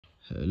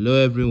Hello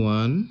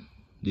everyone,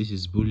 this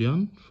is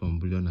Bullion from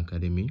Bullion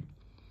Academy.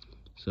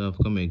 So I've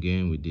come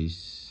again with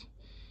this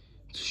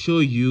to show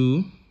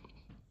you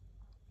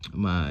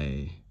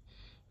my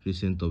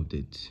recent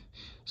update.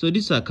 So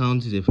this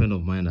account is a friend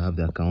of mine. I have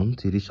the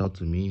account. He reached out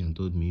to me and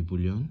told me,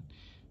 Bullion,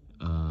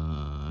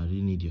 I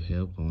really need your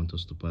help. I want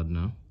us to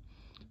partner.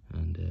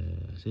 And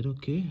I said,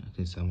 okay,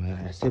 I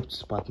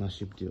accept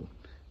partnership deal.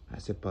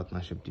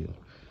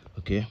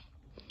 Okay.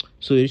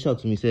 So he reached out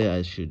to me, said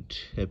I should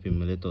help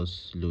him. Let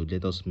us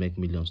make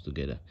millions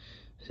together.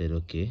 I said,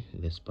 okay,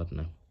 let's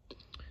partner.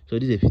 So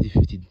this is a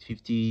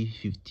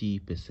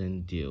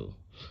 50% deal.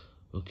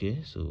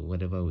 Okay, so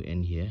whatever we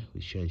earn here, we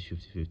share is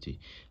 50-50.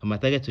 And my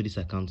target to this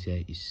account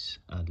here is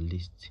at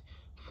least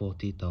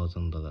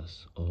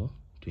 $40,000 or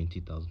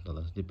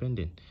 $20,000,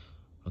 depending.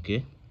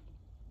 Okay,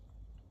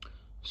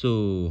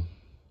 so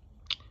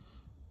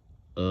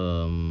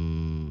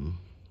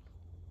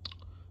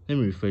let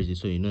me refresh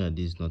this so you know that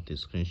this is not a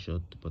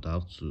screenshot, but I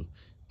have to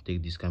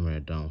take this camera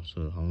down,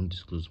 so I won't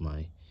disclose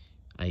my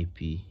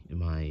IP,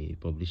 my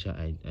publisher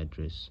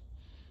address.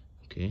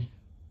 Okay,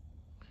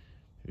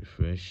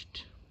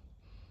 refreshed.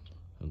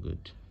 Oh,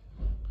 good.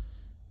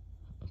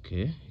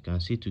 Okay, you can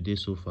see today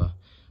so far.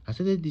 I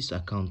started this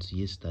account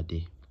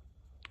yesterday.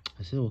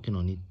 I started working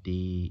on it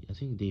day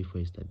before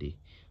yesterday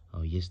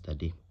or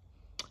yesterday.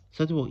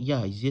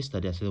 It's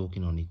yesterday I started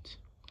working on it.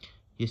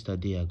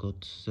 Yesterday I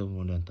got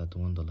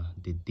 $731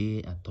 the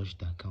day I touched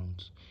the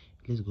account.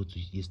 Let's go to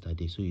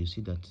yesterday. So you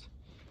see that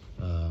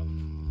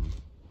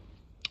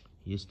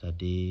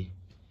yesterday,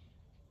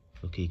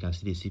 okay, you can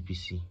see the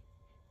CPC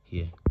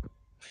here. You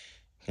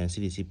can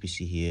see the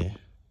CPC here.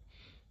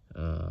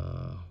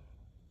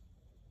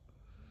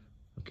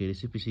 Okay, the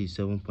CPC is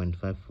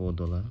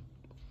 $7.54.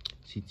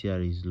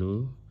 CTR is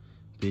low,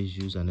 page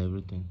views and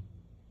everything.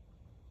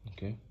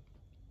 Okay,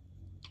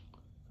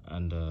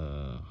 and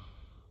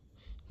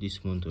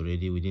this month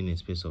already, within a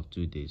space of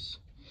 2 days,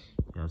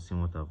 you have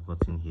seen what I've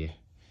gotten here.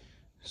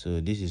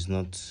 So this is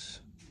not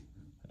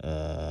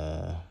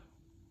a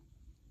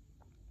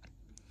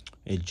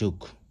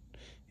joke.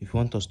 If you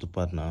want us to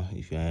partner,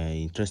 if you are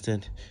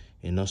interested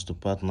in us to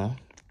partner,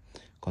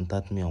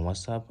 contact me on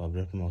WhatsApp. I'll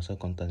drop my WhatsApp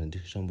contact in the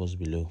description box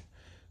below.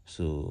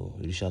 So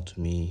reach out to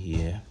me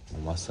here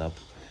on WhatsApp,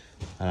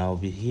 and I'll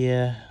be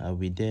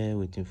there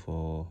waiting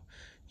for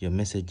your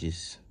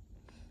messages.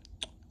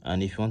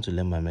 And if you want to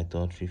learn my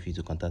method, feel free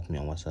to contact me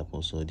on WhatsApp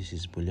also. This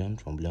is Bullion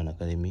from Bullion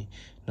Academy.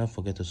 Don't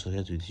forget to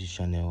subscribe to this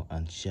channel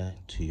and share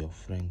to your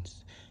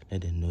friends.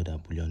 Let them know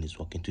that Bullion is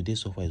working. Today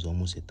so far is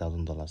almost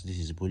 $1,000. This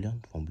is Bullion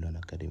from Bullion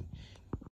Academy.